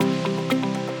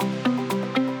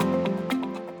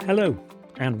Hello,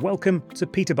 and welcome to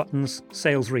Peter Button's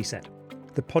Sales Reset,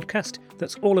 the podcast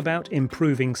that's all about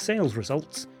improving sales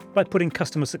results by putting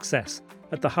customer success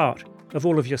at the heart of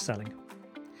all of your selling.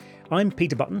 I'm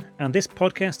Peter Button, and this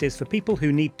podcast is for people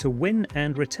who need to win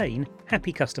and retain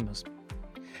happy customers.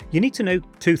 You need to know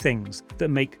two things that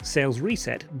make Sales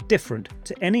Reset different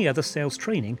to any other sales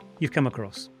training you've come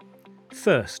across.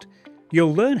 First,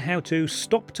 you'll learn how to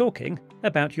stop talking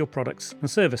about your products and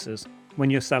services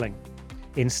when you're selling.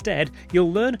 Instead,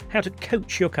 you'll learn how to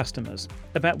coach your customers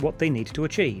about what they need to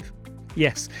achieve.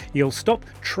 Yes, you'll stop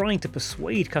trying to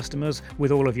persuade customers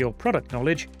with all of your product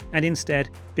knowledge and instead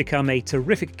become a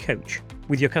terrific coach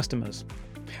with your customers.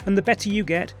 And the better you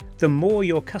get, the more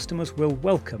your customers will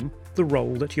welcome the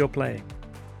role that you're playing.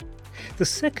 The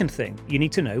second thing you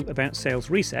need to know about Sales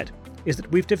Reset is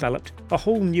that we've developed a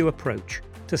whole new approach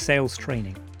to sales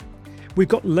training. We've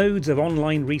got loads of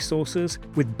online resources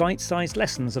with bite-sized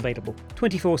lessons available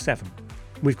 24/7.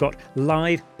 We've got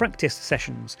live practice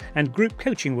sessions and group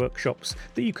coaching workshops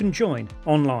that you can join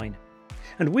online.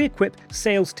 And we equip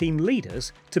sales team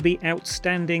leaders to be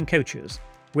outstanding coaches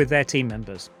with their team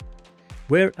members.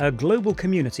 We're a global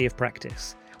community of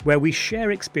practice where we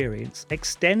share experience,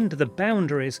 extend the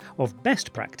boundaries of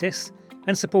best practice,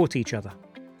 and support each other.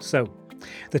 So,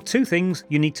 the two things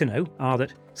you need to know are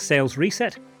that Sales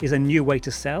Reset is a new way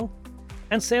to sell,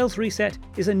 and Sales Reset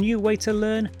is a new way to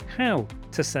learn how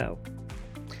to sell.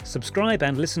 Subscribe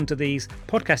and listen to these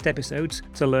podcast episodes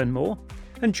to learn more,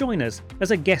 and join us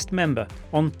as a guest member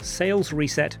on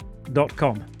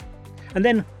salesreset.com. And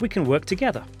then we can work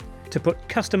together to put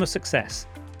customer success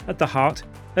at the heart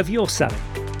of your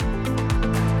selling.